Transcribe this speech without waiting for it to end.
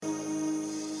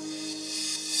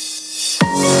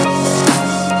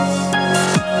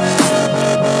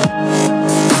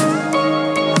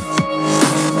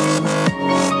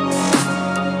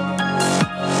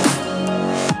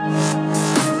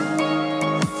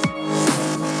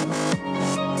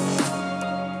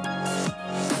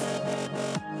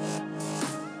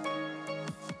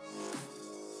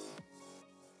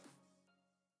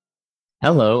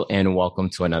Hello, and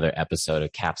welcome to another episode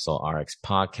of Capsule RX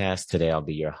Podcast. Today, I'll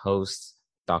be your host,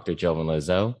 Dr. Jovan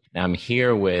Lazo. I'm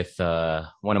here with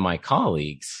one of my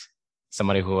colleagues,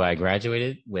 somebody who I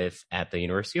graduated with at the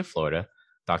University of Florida,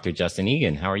 Dr. Justin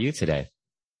Egan. How are you today?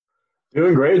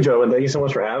 Doing great, Joe, and thank you so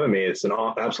much for having me. It's an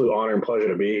absolute honor and pleasure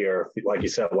to be here. Like you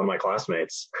said, one of my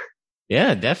classmates.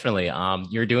 Yeah, definitely.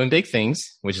 You're doing big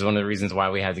things, which is one of the reasons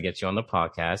why we had to get you on the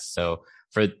podcast. So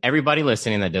for everybody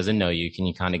listening that doesn't know you, can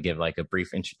you kind of give like a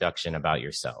brief introduction about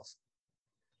yourself?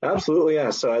 Absolutely, yeah.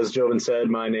 So as Jovan said,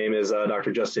 my name is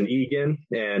Dr. Justin Egan,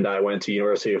 and I went to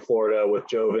University of Florida with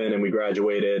Jovan, and we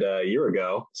graduated a year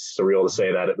ago. It's surreal to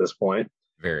say that at this point.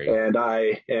 Very. And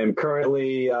I am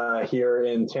currently here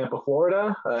in Tampa,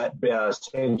 Florida, at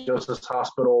St. Joseph's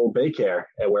Hospital Baycare,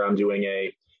 where I'm doing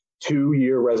a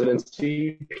 2-year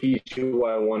residency,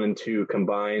 PGY1 and 2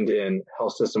 combined in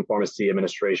Health System Pharmacy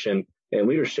Administration and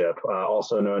Leadership,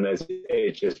 also known as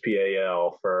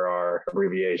HSPAL for our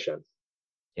abbreviation.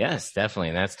 Yes, definitely.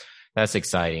 And that's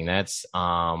exciting. That's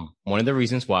one of the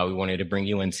reasons why we wanted to bring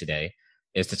you in today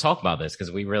is to talk about this, because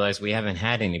we realized we haven't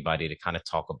had anybody to kind of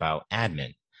talk about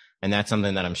admin. And that's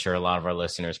something that I'm sure a lot of our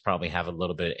listeners probably have a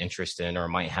little bit of interest in or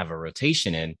might have a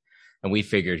rotation in. And we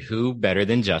figured who better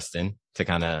than Justin to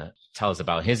kind of tell us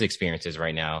about his experiences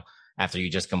right now after you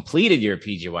just completed your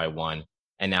PGY1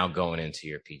 and now going into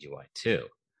your PGY2.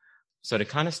 So to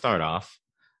kind of start off,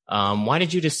 why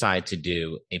did you decide to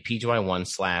do a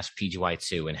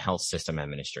PGY1/PGY2 in health system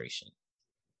administration?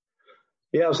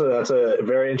 Yeah, so that's a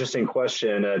very interesting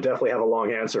question. Definitely have a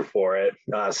long answer for it.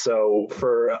 So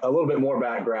for a little bit more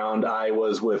background, I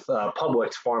was with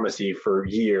Publix Pharmacy for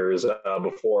years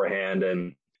beforehand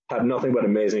and had nothing but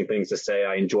amazing things to say.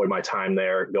 I enjoyed my time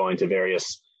there, going to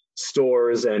various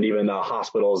stores and even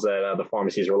hospitals that the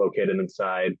pharmacies were located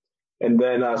inside. And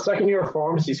then second year of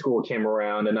pharmacy school came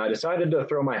around, and I decided to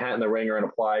throw my hat in the ringer and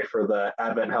apply for the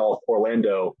Advent Health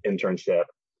Orlando internship.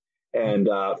 And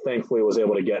thankfully was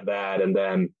able to get that. And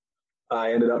then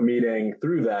I ended up meeting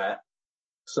through that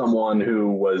someone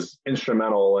who was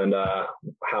instrumental in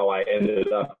how I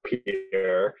ended up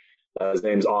here. His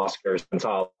name's Oscar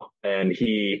Santala, and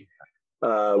he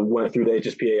went through the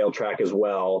HSPAL track as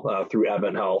well through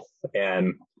Advent Health,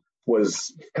 and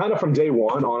was kind of from day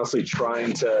one, honestly,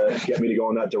 trying to get me to go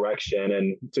in that direction.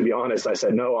 And to be honest, I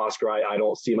said, no, Oscar, I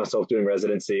don't see myself doing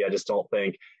residency. I just don't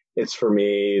think it's for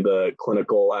me, the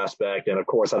clinical aspect. And of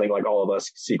course, I think like all of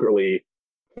us secretly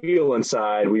feel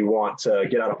inside, we want to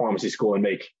get out of pharmacy school and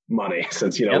make money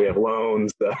since, we have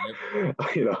loans,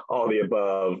 all the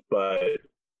above. But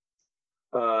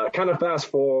kind of fast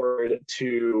forward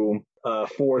to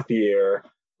fourth year,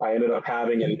 I ended up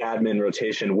having an admin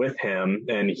rotation with him,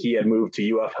 and he had moved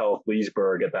to UF Health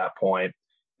Leesburg at that point.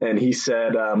 And he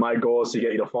said, my goal is to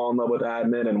get you to fall in love with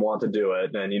admin and want to do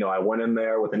it. And, I went in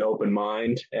there with an open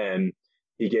mind, and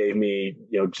he gave me,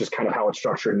 just kind of how it's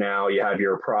structured now. You have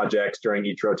your projects during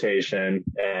each rotation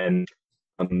and,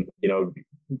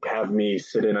 have me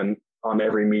sit in on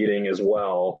every meeting as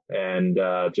well and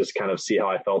just kind of see how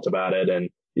I felt about it. And,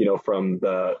 from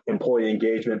the employee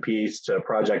engagement piece to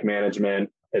project management,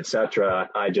 et cetera,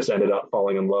 I just ended up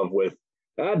falling in love with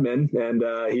admin, and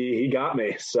he got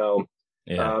me. So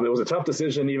yeah. It was a tough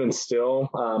decision even still.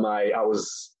 I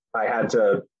had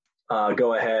to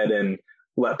go ahead and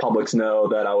let Publix know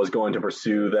that I was going to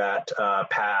pursue that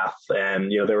path. And,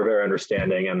 they were very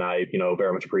understanding, and I,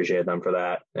 very much appreciate them for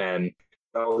that. And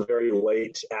I was a very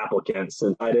late applicant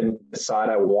since I didn't decide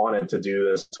I wanted to do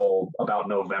this until about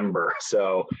November.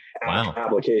 So wow.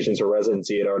 Applications for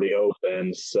residency had already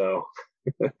opened. So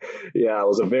yeah, I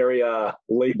was a very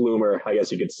late bloomer, I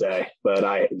guess you could say, but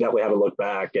I definitely haven't looked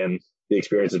back, and the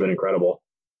experience has been incredible.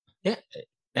 Yeah,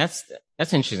 that's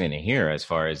interesting to hear, as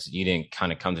far as you didn't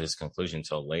kind of come to this conclusion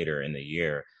until later in the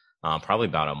year, probably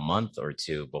about a month or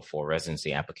two before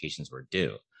residency applications were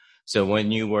due. So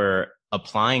when you were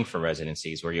applying for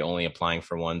residencies, were you only applying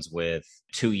for ones with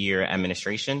 2-year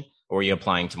administration, or were you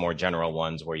applying to more general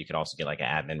ones where you could also get like an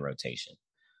admin rotation?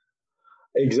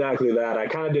 Exactly that. I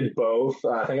kind of did both.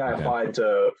 I think I applied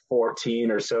to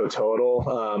 14 or so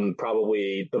total.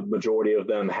 Probably the majority of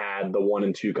them had the 1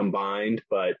 and 2 combined,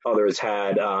 but others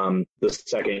had the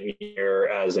second year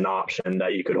as an option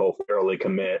that you could hopefully early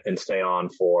commit and stay on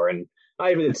for. And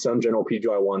I even did some general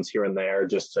PGY1s here and there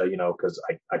just to, because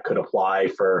I could apply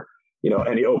for,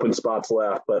 any open spots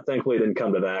left. But thankfully it didn't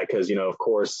come to that because, of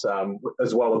course,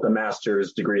 as well with the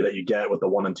master's degree that you get with the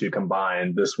 1 and 2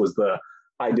 combined, this was the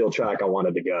ideal track I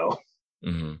wanted to go.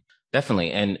 Mm-hmm.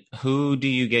 Definitely. And who do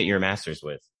you get your master's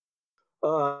with?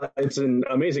 It's an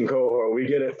amazing cohort. We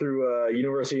get it through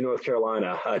University of North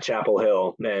Carolina, Chapel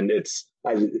Hill, and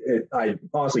I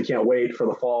honestly can't wait for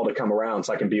the fall to come around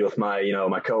so I can be with my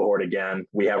my cohort again.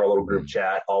 We have our little group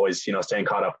chat, always staying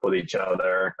caught up with each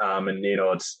other, and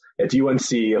it's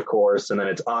UNC of course, and then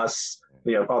it's us,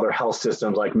 other health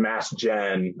systems like Mass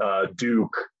Gen,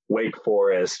 Duke, Wake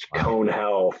Forest, Cone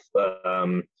Health,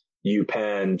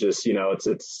 UPenn. Just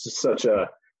it's such a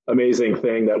amazing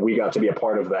thing that we got to be a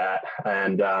part of that.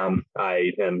 And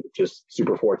I am just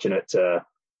super fortunate to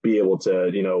be able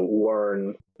to,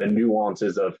 learn the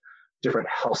nuances of different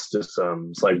health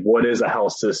systems. Like, what is a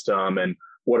health system and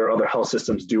what are other health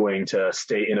systems doing to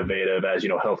stay innovative as,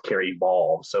 healthcare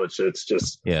evolves. So it's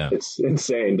just, it's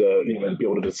insane to be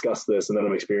able to discuss this. And then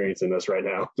I'm experiencing this right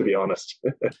now, to be honest.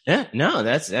 Yeah, no,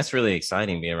 that's really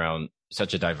exciting being around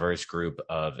such a diverse group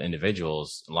of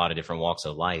individuals, a lot of different walks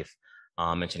of life.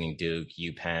 Mentioning Duke,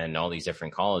 UPenn, all these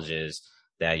different colleges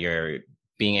that you're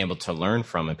being able to learn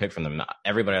from and pick from them.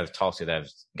 Everybody I've talked to that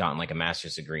has gotten like a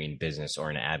master's degree in business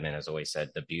or in admin has always said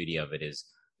the beauty of it is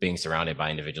being surrounded by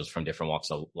individuals from different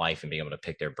walks of life and being able to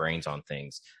pick their brains on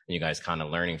things. And you guys kind of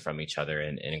learning from each other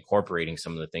and incorporating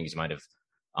some of the things you might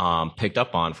have picked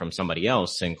up on from somebody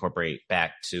else to incorporate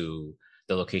back to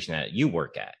the location that you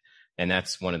work at. And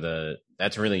that's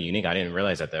that's really unique. I didn't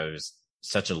realize that there was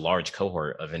such a large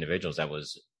cohort of individuals that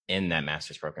was in that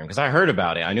master's program, because I heard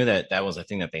about it. I knew that was a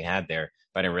thing that they had there,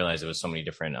 but I didn't realize it was so many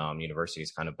different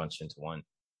universities kind of bunched into one.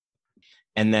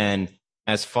 And then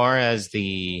as far as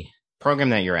the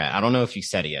program that you're at, I don't know if you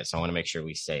said it yet, so I want to make sure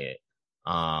we say it.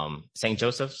 St.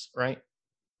 Joseph's, right?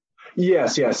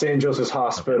 Yes. St. Joseph's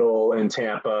Hospital in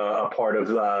Tampa, a part of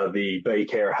the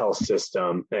BayCare health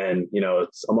system. And,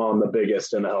 it's among the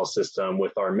biggest in the health system,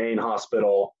 with our main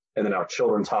hospital and then our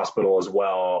children's hospital as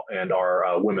well, and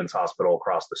our women's hospital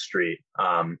across the street.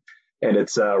 And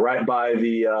it's right by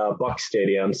the Buck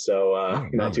Stadium, so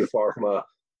not too far from a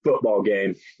football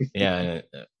game. Yeah,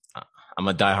 I'm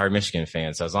a diehard Michigan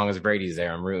fan, so as long as Brady's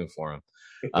there, I'm rooting for him.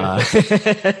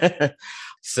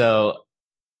 So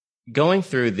going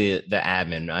through the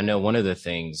admin, I know one of the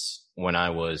things when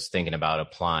I was thinking about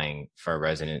applying for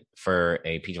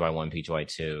a PGY1,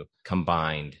 PGY2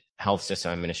 combined health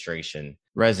system administration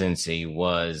residency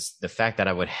was the fact that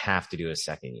I would have to do a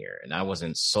second year. And I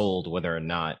wasn't sold whether or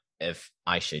not if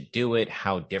I should do it,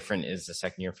 how different is the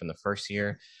second year from the first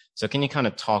year. So can you kind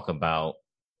of talk about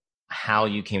how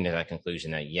you came to that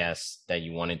conclusion that yes, that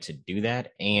you wanted to do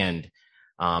that, and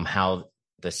how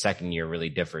the second year really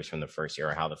differs from the first year,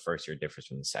 or how the first year differs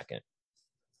from the second?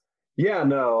 Yeah,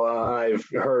 no, I've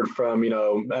heard from,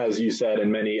 as you said, and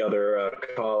many other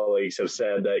colleagues have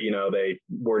said that, they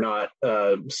were not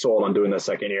sold on doing the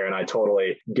second year. And I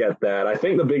totally get that. I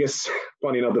think the biggest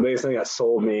thing that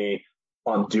sold me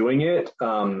on doing it,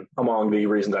 among the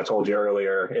reasons I told you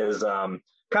earlier, is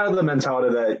kind of the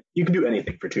mentality that you can do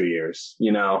anything for 2 years.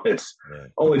 It's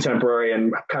only temporary.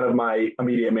 And kind of my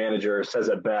immediate manager says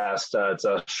it best. It's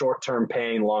a short-term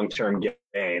pain, long-term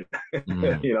gain,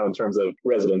 in terms of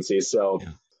residency. So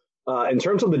in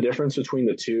terms of the difference between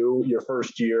the two, your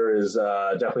first year is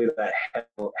definitely that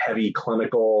heavy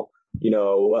clinical,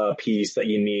 piece that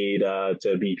you need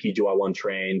to be PGY1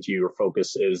 trained. Your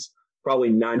focus is probably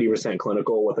 90%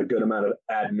 clinical with a good amount of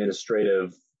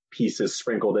administrative pieces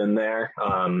sprinkled in there,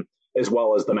 as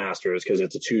well as the master's, because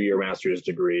it's a 2-year master's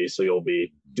degree. So you'll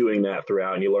be doing that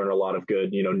throughout, and you learn a lot of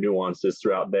good, nuances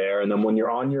throughout there. And then when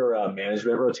you're on your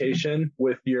management rotation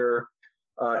with your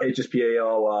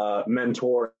HSPAL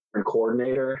mentor and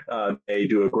coordinator, they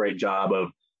do a great job of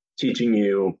teaching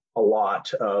you a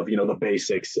lot of, the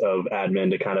basics of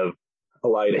admin to kind of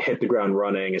allow you to hit the ground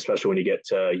running, especially when you get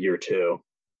to year 2.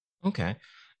 Okay.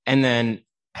 And then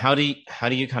how do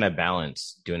you kind of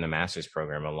balance doing the master's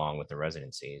program along with the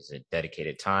residency? Is it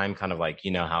dedicated time, kind of like,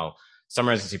 how some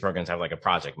residency programs have like a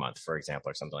project month, for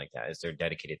example, or something like that? Is there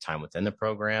dedicated time within the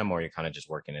program, or you're kind of just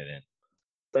working it in?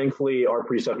 Thankfully, our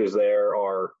preceptors there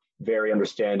are very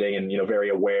understanding and, very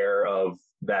aware of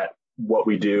that, what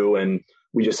we do. And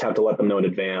we just have to let them know in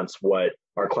advance what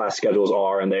our class schedules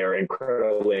are, and they are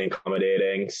incredibly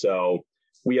accommodating. So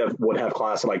we would have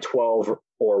class at like 12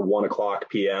 or 1 o'clock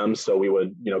p.m. So we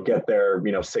would, get there,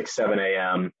 6, 7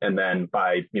 a.m. And then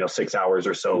by, 6 hours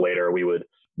or so later, we would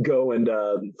go and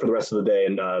for the rest of the day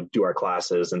and do our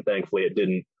classes. And thankfully it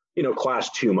didn't,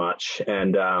 clash too much.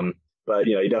 And but,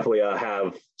 you definitely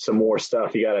have some more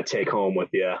stuff you got to take home with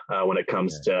you when it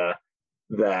comes to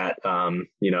that.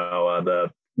 The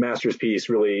master's piece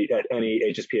really at any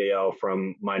HSPAL,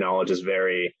 from my knowledge,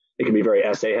 it can be very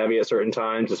essay heavy at certain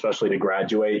times, especially to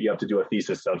graduate. You have to do a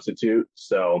thesis substitute.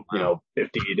 So,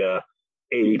 50 to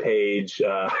 80-page,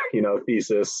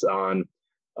 thesis on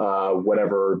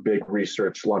whatever big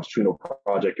research longitudinal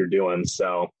project you're doing.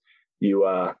 So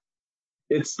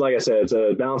it's like I said, it's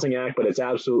a balancing act, but it's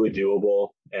absolutely doable.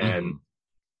 And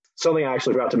something I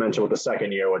actually forgot to mention with the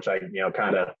second year, which I,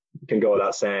 kind of can go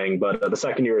without saying, but the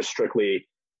second year is strictly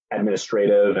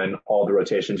administrative, and all the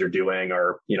rotations you're doing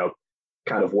are,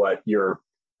 kind of what your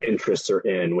interests are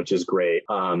in, which is great.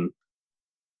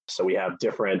 So we have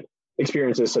different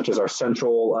experiences, such as our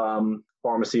central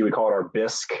pharmacy. We call it our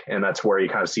BISC, and that's where you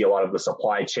kind of see a lot of the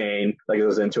supply chain that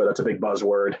goes into it. That's a big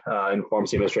buzzword in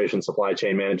pharmacy administration, supply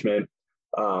chain management.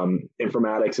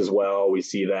 Informatics as well. We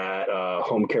see that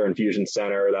home care infusion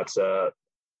center. That's a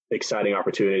exciting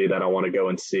opportunity that I want to go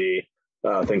and see,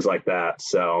 things like that.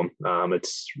 So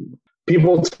it's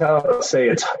people say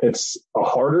it's a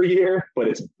harder year, but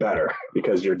it's better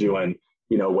because you're doing,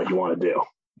 what you want to do.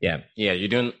 Yeah. You're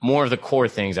doing more of the core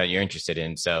things that you're interested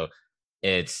in. So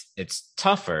it's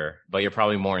tougher, but you're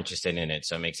probably more interested in it.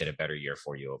 So it makes it a better year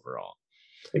for you overall.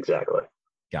 Exactly.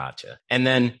 Gotcha. And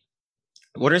then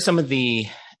what are some of the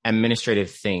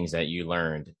administrative things that you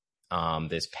learned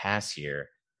this past year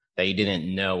that you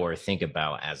didn't know or think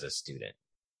about as a student?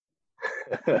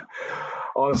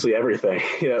 Honestly, everything.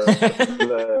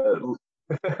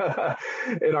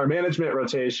 In our management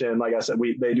rotation, like I said,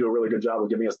 they do a really good job of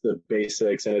giving us the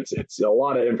basics, and it's a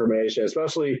lot of information,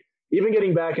 especially even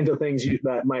getting back into things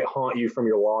that might haunt you from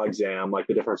your law exam, like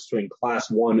the difference between Class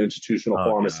 1 institutional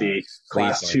pharmacy,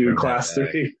 Class 2, Class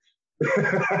 3.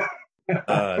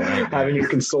 Having a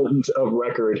consultant of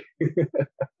record.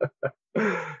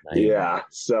 Yeah.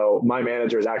 So my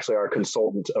manager is actually our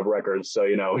consultant of record. So,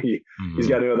 he's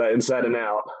got to know that inside and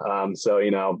out. So,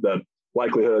 the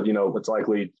likelihood, it's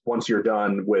likely once you're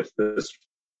done with this,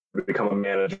 you become a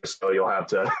manager. So you'll have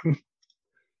to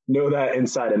know that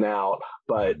inside and out.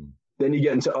 But then you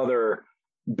get into other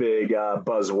big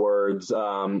buzzwords,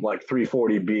 like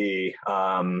 340B,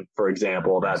 for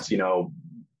example. That's,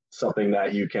 something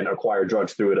that you can acquire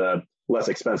drugs through at a less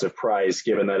expensive price,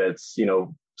 given that it's,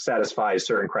 satisfies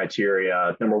certain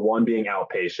criteria. Number one, being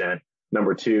outpatient.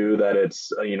 Number two, that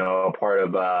it's, a part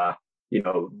of,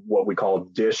 what we call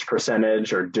DSH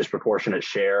percentage or disproportionate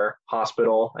share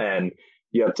hospital. And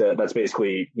you have to, that's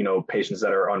basically, patients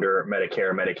that are under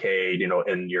Medicare, Medicaid,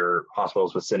 in your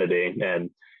hospital's vicinity. And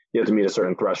you have to meet a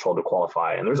certain threshold to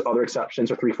qualify. And there's other exceptions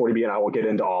for 340B, and I won't get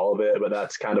into all of it, but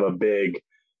that's kind of a big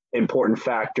important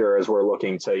factor as we're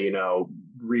looking to,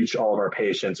 reach all of our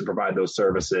patients and provide those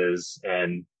services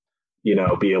and,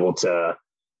 be able to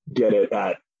get it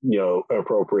at,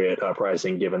 appropriate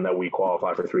pricing, given that we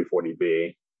qualify for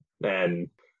 340B. And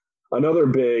another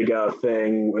big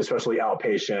thing, especially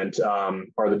outpatient,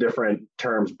 are the different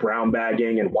terms brown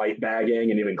bagging and white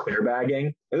bagging and even clear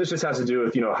bagging. And this just has to do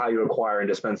with, how you acquire and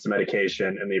dispense the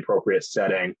medication in the appropriate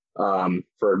setting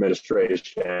for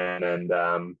administration and,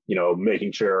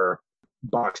 making sure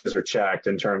boxes are checked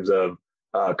in terms of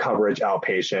coverage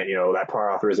outpatient, that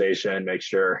prior authorization, make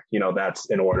sure, that's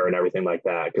in order and everything like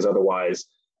that. Because otherwise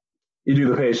you do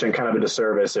the patient kind of a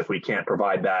disservice if we can't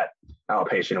provide that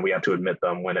outpatient and we have to admit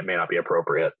them when it may not be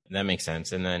appropriate. That makes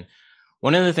sense. And then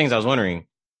one of the things I was wondering,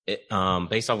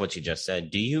 based off what you just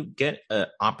said, do you get an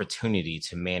opportunity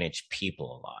to manage people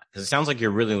a lot? Because it sounds like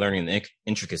you're really learning the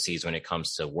intricacies when it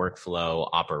comes to workflow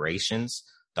operations,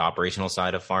 the operational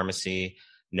side of pharmacy,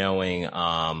 knowing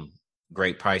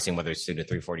great pricing, whether it's through the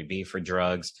 340B for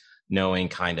drugs, knowing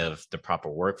kind of the proper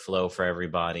workflow for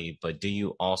everybody. But do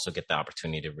you also get the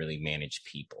opportunity to really manage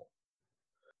people?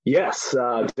 Yes,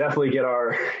 definitely get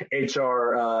our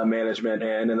HR management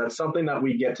in. And that's something that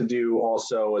we get to do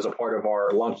also as a part of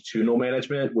our longitudinal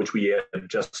management, which we have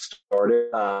just started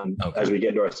as we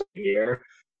get into our second year.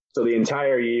 So the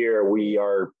entire year we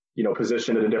are,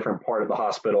 positioned in a different part of the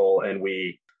hospital and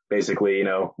we basically,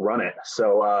 run it.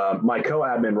 So my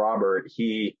co-admin, Robert,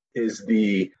 he is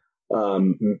the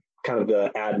kind of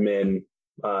the admin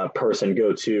person,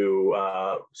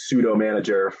 go-to pseudo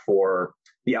manager for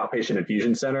the outpatient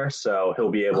infusion center. So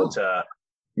he'll be able to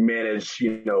manage,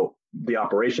 the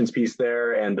operations piece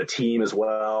there and the team as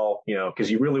well,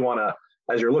 because you really want to,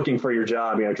 as you're looking for your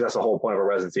job, because that's the whole point of a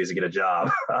residency is to get a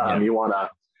job. You want to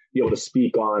be able to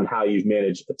speak on how you've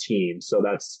managed a team. So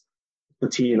that's the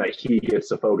team that he gets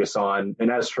to focus on.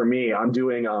 And as for me, I'm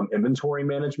doing inventory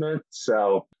management.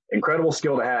 So incredible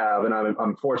skill to have. And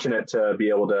I'm fortunate to be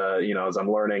able to, as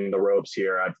I'm learning the ropes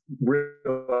here, I've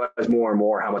realized more and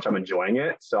more how much I'm enjoying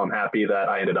it. So I'm happy that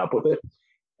I ended up with it.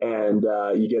 And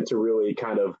you get to really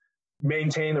kind of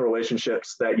maintain the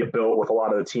relationships that you built with a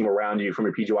lot of the team around you from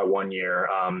your PGY 1 year,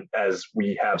 as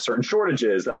we have certain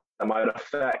shortages that might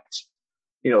affect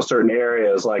certain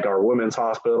areas like our women's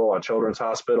hospital, our children's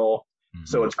hospital.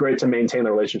 So it's great to maintain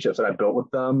the relationships that I built with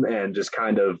them and just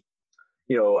kind of,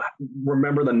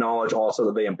 remember the knowledge also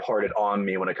that they imparted on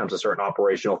me when it comes to certain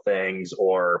operational things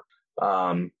or,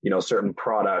 certain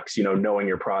products, knowing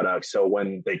your products. So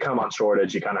when they come on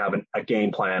shortage, you kind of have a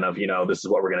game plan of, this is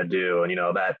what we're going to do. And,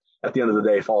 that at the end of the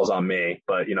day falls on me.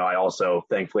 But, I also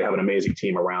thankfully have an amazing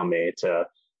team around me to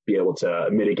be able to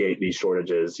mitigate these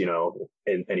shortages,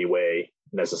 in any way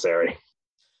necessary.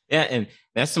 Yeah. And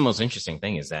that's the most interesting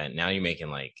thing is that now you're making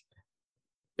like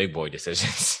big boy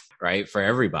decisions, right? For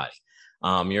everybody.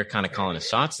 You're kind of calling the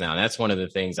shots now. That's one of the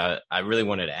things I really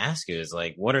wanted to ask you is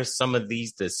like, what are some of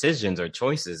these decisions or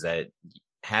choices that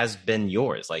has been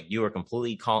yours? Like you are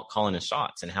completely calling the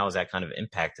shots, and how has that kind of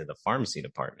impacted the pharmacy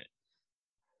department?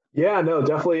 Yeah, no,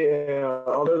 definitely.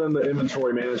 Other than the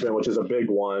inventory management, which is a big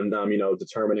one,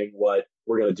 determining what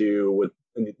we're going to do with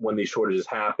when these shortages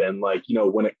happen. Like,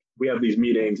 we have these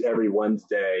meetings every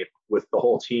Wednesday with the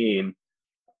whole team,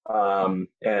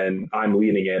 and I'm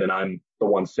leading it, and I'm the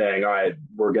one saying, all right,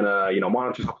 we're going to,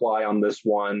 monitor supply on this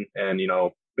one. And,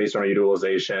 based on our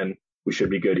utilization, we should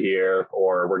be good here,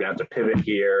 or we're going to have to pivot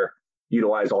here,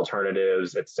 utilize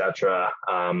alternatives, et cetera.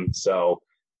 So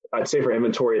I'd say for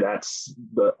inventory, that's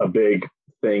a big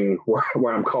thing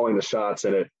where I'm calling the shots,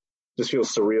 and it just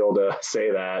feels surreal to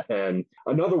say that. And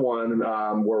another one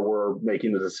where we're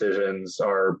making the decisions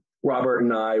are Robert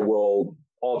and I will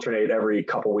alternate every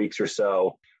couple weeks or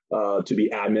so to be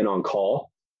admin on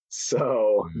call.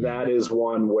 So that is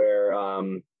one where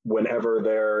whenever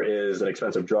there is an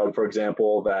expensive drug, for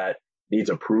example, that needs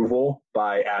approval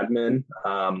by admin,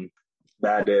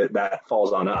 that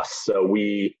falls on us. So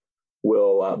we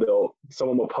will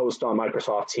someone will post on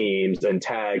Microsoft Teams and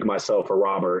tag myself or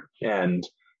Robert, and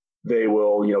they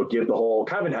will give the whole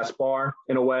kind of an S-bar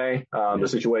in a way, the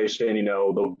situation.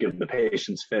 They'll give the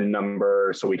patient's FIN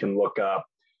number so we can look up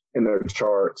in their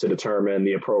chart to determine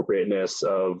the appropriateness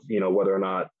of whether or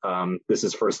not this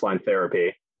is first line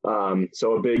therapy.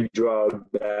 So a big drug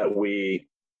that we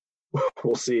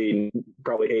will see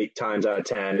probably 8 times out of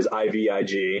 10 is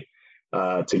IVIG.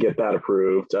 To get that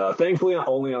approved. Thankfully,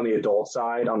 only on the adult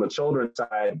side. On the children's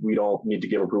side, we don't need to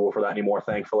give approval for that anymore,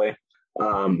 thankfully.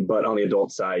 But on the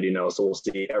adult side, so we'll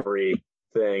see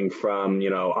everything from,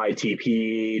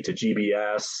 ITP to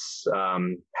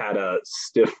GBS, had a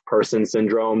stiff person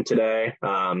syndrome today.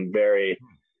 Very,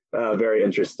 very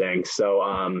interesting.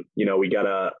 So, we got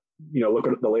to, look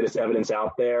at the latest evidence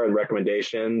out there and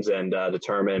recommendations and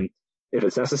determine if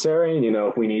it's necessary, and,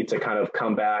 if we need to kind of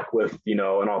come back with, an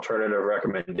alternative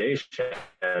recommendation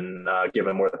and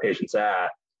given where the patient's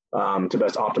at to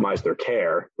best optimize their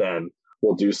care, then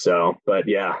we'll do so. But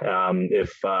yeah,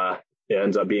 if it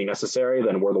ends up being necessary,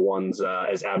 then we're the ones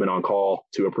as admin on call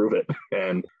to approve it.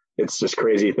 And it's just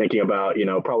crazy thinking about,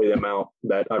 probably the amount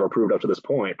that I've approved up to this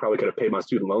point. Probably could have paid my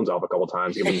student loans off a couple of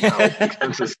times, given how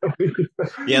expensive.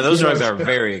 Yeah, those drugs are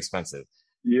very expensive.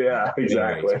 Yeah,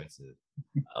 exactly. Expensive.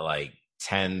 Like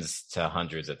tens to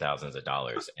hundreds of thousands of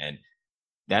dollars. And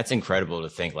that's incredible to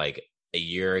think like a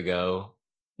year ago,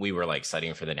 we were like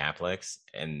studying for the NAPLEX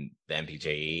and the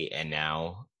MPJE. And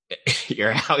now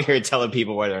you're out here telling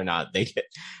people whether or not they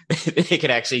could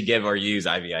actually give or use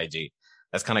IVIG.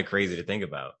 That's kind of crazy to think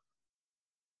about.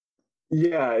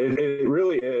 Yeah, it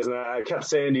really is. And I kept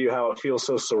saying to you how it feels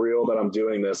so surreal that I'm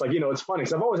doing this. Like, it's funny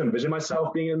because I've always envisioned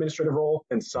myself being an administrative role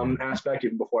in some aspect,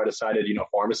 even before I decided,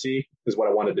 pharmacy is what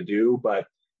I wanted to do. But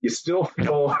I still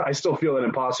feel an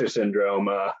imposter syndrome.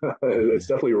 It's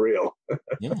definitely real.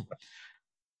 Yeah.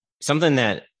 Something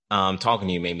that talking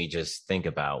to you made me just think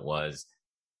about was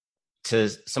to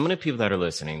some of the people that are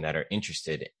listening that are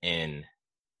interested in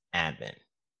admin,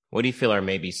 what do you feel are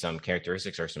maybe some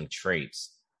characteristics or some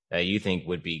traits that you think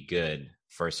would be good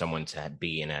for someone to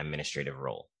be in an administrative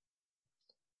role?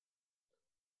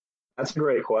 That's a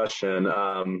great question.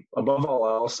 Above all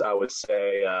else, I would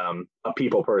say a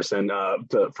people person,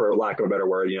 for lack of a better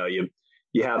word.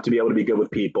 You have to be able to be good with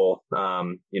people,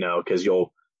 because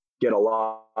you'll get a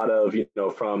lot of,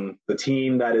 from the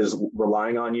team that is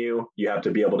relying on you. You have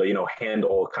to be able to,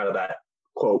 handle kind of that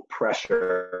quote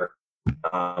pressure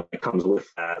that comes with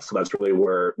that. So that's really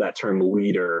where that term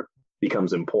leader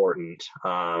becomes important.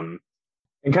 And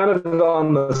kind of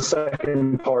on the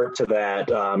second part to that,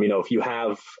 if you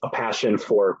have a passion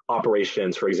for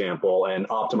operations, for example, and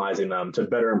optimizing them to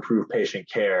better improve patient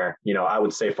care, I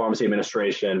would say pharmacy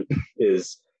administration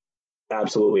is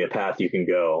absolutely a path you can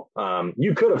go.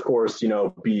 You could, of course,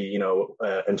 be,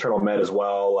 internal med as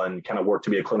well and kind of work to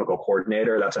be a clinical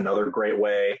coordinator. That's another great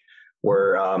way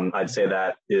where I'd say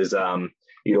that is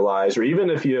utilize, or even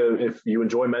if you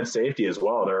enjoy med safety as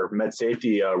well, there are med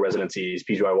safety residencies,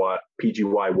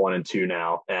 PGY 1 and 2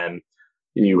 now, and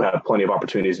you have plenty of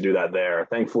opportunities to do that there.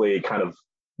 Thankfully, kind of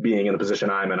being in the position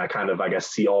I'm in, I kind of, I guess,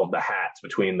 see all of the hats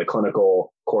between the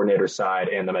clinical coordinator side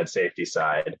and the med safety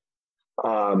side.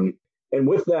 And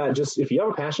with that, just if you have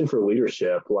a passion for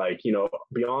leadership, like,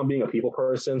 beyond being a people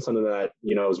person, something that,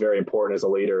 is very important as a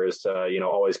leader is to,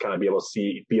 always kind of be able to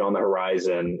see beyond the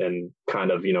horizon and kind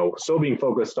of, still being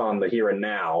focused on the here and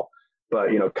now, but,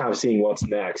 kind of seeing what's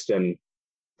next. And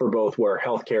for both where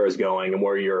healthcare is going and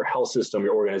where your health system,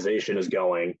 your organization is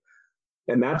going.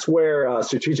 And that's where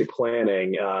strategic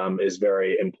planning is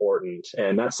very important.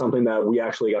 And that's something that we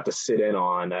actually got to sit in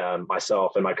on,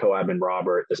 myself and my co-admin,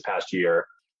 Robert, this past year.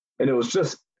 And it was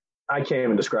just, I can't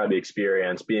even describe the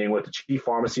experience being with the chief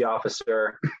pharmacy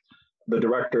officer, the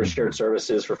director of shared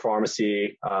services for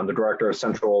pharmacy, the director of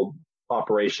central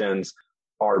operations,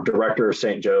 our director of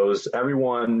St. Joe's,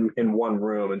 everyone in one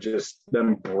room, and just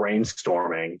them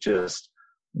brainstorming just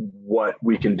what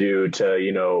we can do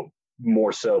to,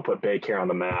 more so put BayCare on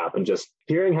the map. And just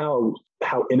hearing how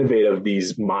innovative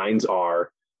these minds are,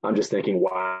 I'm just thinking,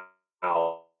 wow,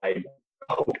 I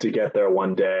hope to get there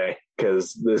one day,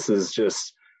 because this is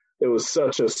just, it was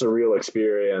such a surreal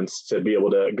experience to be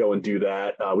able to go and do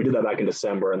that. We did that back in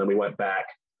December, and then we went back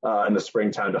in the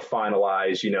springtime to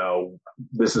finalize,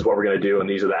 this is what we're going to do, and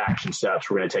these are the action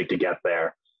steps we're going to take to get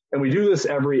there. And we do this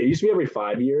it used to be every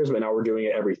 5 years, but now we're doing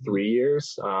it every 3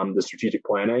 years, the strategic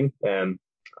planning. And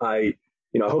I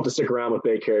hope to stick around with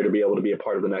BayCare to be able to be a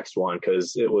part of the next one,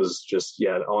 because it was just,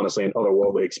 honestly, an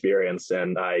otherworldly experience.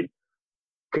 And I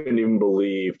couldn't even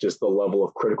believe just the level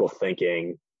of critical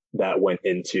thinking that went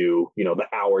into, the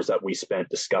hours that we spent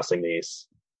discussing these.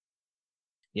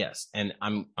 Yes. And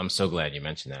I'm so glad you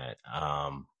mentioned that.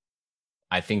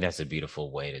 I think that's a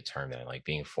beautiful way to term that, like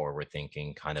being forward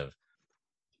thinking, kind of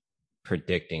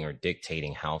predicting or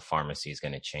dictating how pharmacy is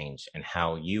going to change and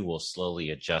how you will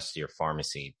slowly adjust your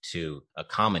pharmacy to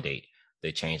accommodate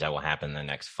the change that will happen in the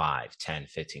next 5, 10,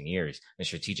 15 years. And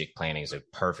strategic planning is a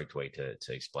perfect way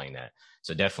to explain that.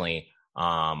 So definitely,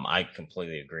 I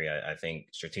completely agree. I think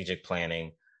strategic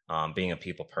planning, being a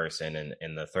people person,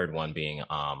 and the third one being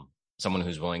someone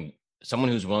who's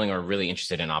willing or really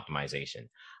interested in optimization,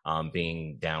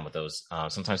 being down with those.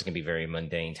 Sometimes it can be very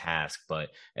mundane tasks, but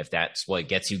if that's what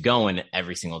gets you going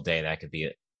every single day, that could be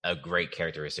a great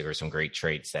characteristic or some great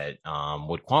traits that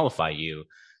would qualify you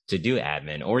to do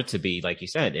admin, or to be, like you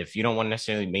said, if you don't want to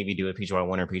necessarily maybe do a PGY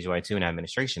 1 or PGY 2 in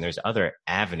administration, there's other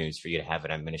avenues for you to have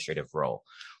an administrative role,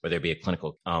 whether it be a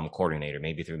clinical coordinator,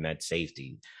 maybe through med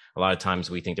safety. A lot of times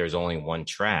we think there's only one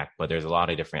track, but there's a lot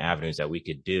of different avenues that we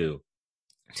could do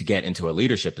to get into a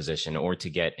leadership position or to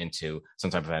get into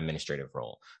some type of administrative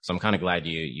role. So I'm kind of glad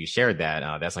you shared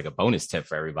that. That's like a bonus tip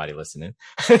for everybody listening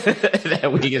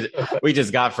that we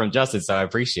just got from Justin. So I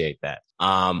appreciate that.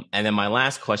 And then my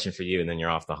last question for you, and then you're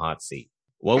off the hot seat.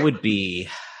 What would be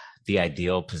the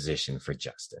ideal position for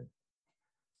Justin?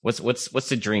 What's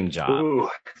the dream job? Ooh.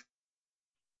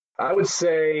 I would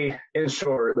say, in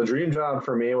short, the dream job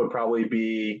for me would probably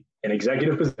be an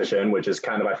executive position, which is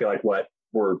kind of, I feel like, what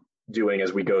we're doing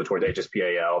as we go towards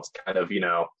HSPAL. It's kind of,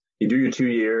 you do your 2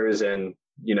 years and,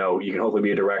 you can hopefully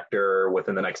be a director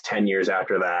within the next 10 years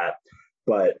after that.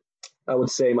 But I would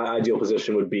say my ideal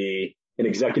position would be an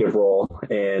executive role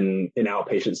in an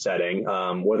outpatient setting,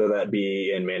 whether that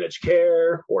be in managed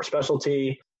care or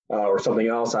specialty or something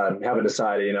else. I haven't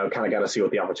decided, kind of got to see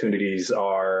what the opportunities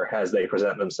are as they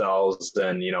present themselves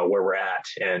and, where we're at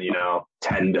and,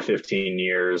 10 to 15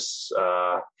 years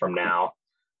from now.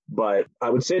 But I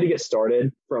would say, to get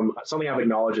started, from something I've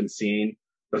acknowledged and seen,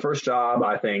 the first job,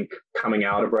 I think, coming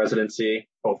out of residency,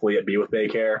 hopefully it be with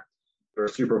BayCare, or a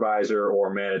supervisor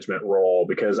or management role,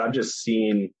 because I've just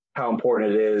seen how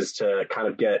important it is to kind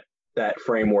of get that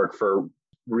framework for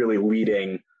really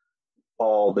leading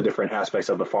all the different aspects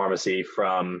of the pharmacy,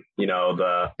 from,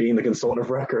 being the consultant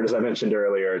of record, as I mentioned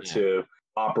earlier, to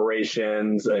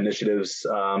operations initiatives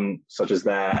such as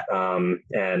that,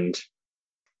 and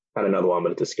I had another one,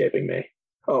 but it's escaping me.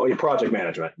 Oh, project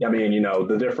management. I mean,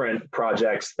 the different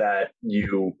projects that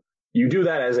you do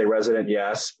that as a resident,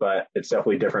 yes, but it's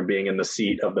definitely different being in the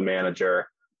seat of the manager,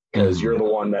 because you're the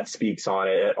one that speaks on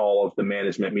it at all of the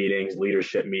management meetings,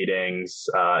 leadership meetings,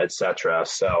 et cetera.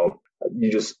 So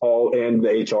you just and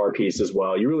the HR piece as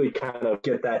well. You really kind of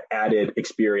get that added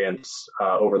experience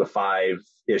over the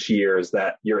 5-ish years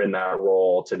that you're in that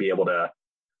role, to be able to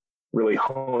really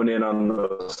hone in on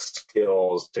those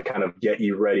skills to kind of get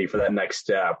you ready for that next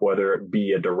step, whether it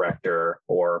be a director,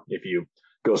 or if you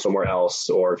go somewhere else,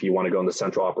 or if you want to go into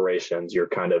central operations, you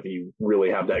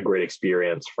really have that great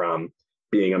experience from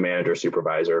being a manager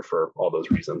supervisor for all those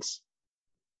reasons.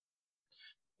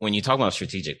 When you talk about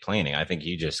strategic planning, I think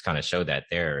you just kind of showed that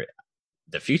there.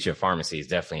 The future of pharmacy is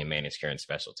definitely in managed care and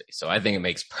specialty. So I think it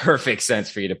makes perfect sense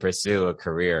for you to pursue a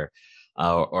career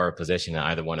or a position in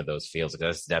either one of those fields,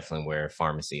 because that's definitely where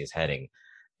pharmacy is heading.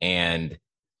 And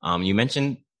you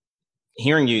mentioned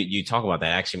hearing you talk about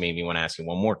that actually made me want to ask you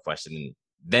one more question.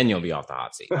 Then you'll be off the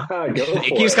hot seat.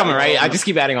 It keeps coming, right? I just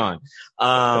keep adding on.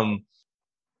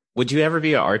 Would you ever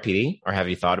be an RPD, or have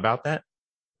you thought about that?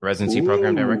 Residency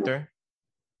program director?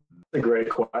 That's a great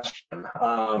question.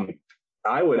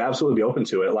 I would absolutely be open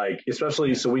to it. Like,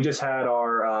 especially, so we just had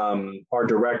our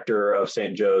director of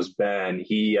St. Joe's, Ben.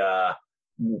 He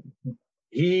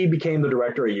became the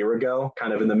director a year ago,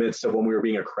 kind of in the midst of when we were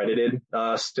being accredited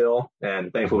still.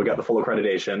 And thankfully, we got the full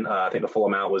accreditation. I think the full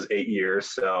amount was 8 years.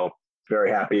 So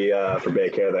very happy for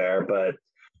BayCare there. But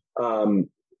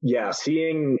yeah,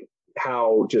 seeing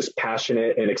how just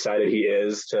passionate and excited he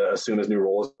is to assume his new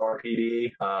role as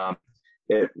RPD,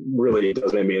 it really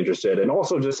does make me interested. And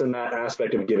also just in that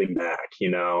aspect of giving back,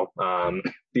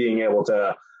 being able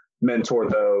to mentor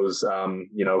those, kind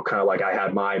of like I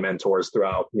had my mentors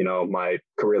throughout, my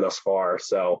career thus far.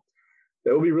 So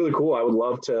it would be really cool. I would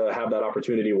love to have that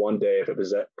opportunity one day if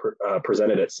it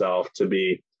presented itself to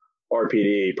be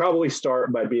RPD. Probably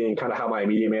start by being kind of how my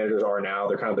immediate managers are now.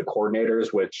 They're kind of the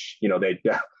coordinators, which,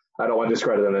 I don't want to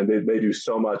discredit them. And they do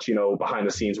so much, behind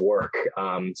the scenes work.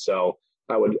 So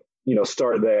I would,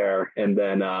 start there. And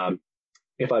then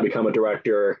if I become a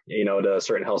director, at a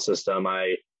certain health system,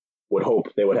 I would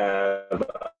hope they would have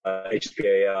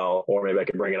HPAL, or maybe I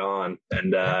could bring it on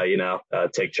and,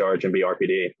 take charge and be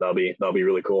RPD. That'll be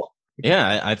really cool.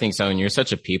 Yeah, I think so. And you're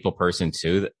such a people person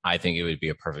too. I think it would be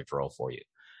a perfect role for you.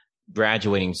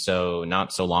 Graduating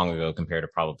not so long ago compared to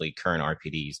probably current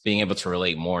RPDs, being able to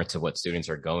relate more to what students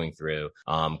are going through,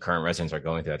 current residents are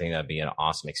going through. I think that'd be an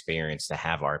awesome experience to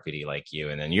have RPD like you.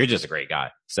 And then you're just a great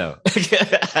guy. So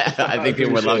I think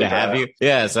people would love to have you.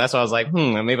 Yeah. So that's why I was like,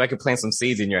 maybe I could plant some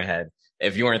seeds in your head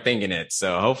if you weren't thinking it.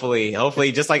 So hopefully,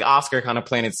 just like Oscar kind of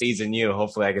planted seeds in you,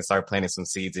 hopefully I can start planting some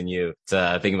seeds in you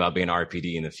to think about being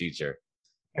RPD in the future.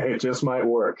 It just might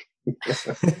work.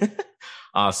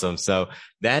 Awesome. So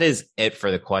that is it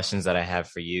for the questions that I have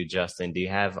for you, Justin. Do you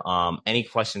have any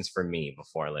questions for me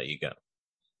before I let you go?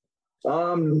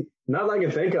 Not that I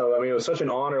can think of. I mean, it was such an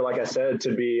honor, like I said,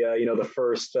 to be, the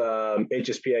first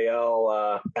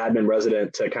HSPAL admin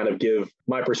resident to kind of give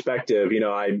my perspective.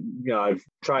 I've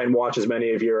tried and watch as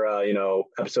many of your,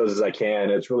 episodes as I can.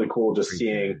 It's really cool just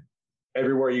seeing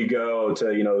everywhere you go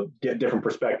to, get different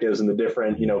perspectives and the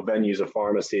different, venues of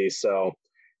pharmacy. So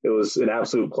it was an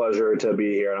absolute pleasure to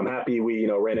be here. And I'm happy we,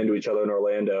 ran into each other in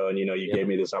Orlando and, you gave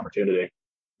me this opportunity.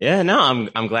 Yeah, no,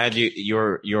 I'm glad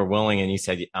you're willing, and you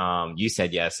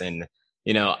said yes. And,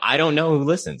 I don't know who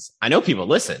listens. I know people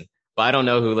listen, but I don't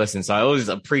know who listens. So I always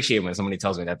appreciate when somebody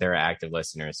tells me that they're an active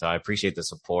listener. So I appreciate the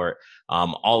support.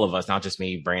 All of us, not just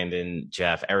me, Brandon,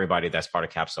 Jeff, everybody that's part of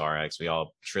Capsule RX. We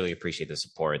all truly appreciate the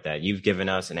support that you've given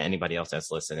us and anybody else that's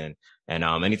listening. And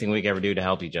anything we can ever do to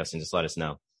help you, Justin, just let us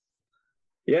know.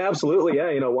 Yeah, absolutely.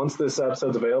 Yeah. Once this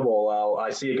episode's available, I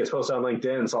see it gets posted on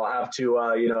LinkedIn. So I'll have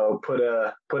to,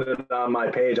 put it on my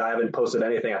page. I haven't posted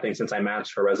anything, I think, since I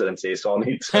matched for residency. So I'll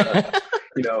need to,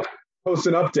 post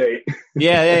an update.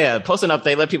 Yeah. Post an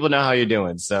update. Let people know how you're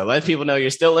doing. So let people know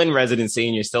you're still in residency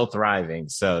and you're still thriving.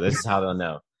 So this is how they'll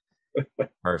know.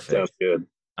 Perfect. Sounds good.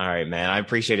 All right, man. I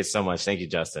appreciate it so much. Thank you,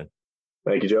 Justin.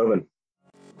 Thank you, Jovan.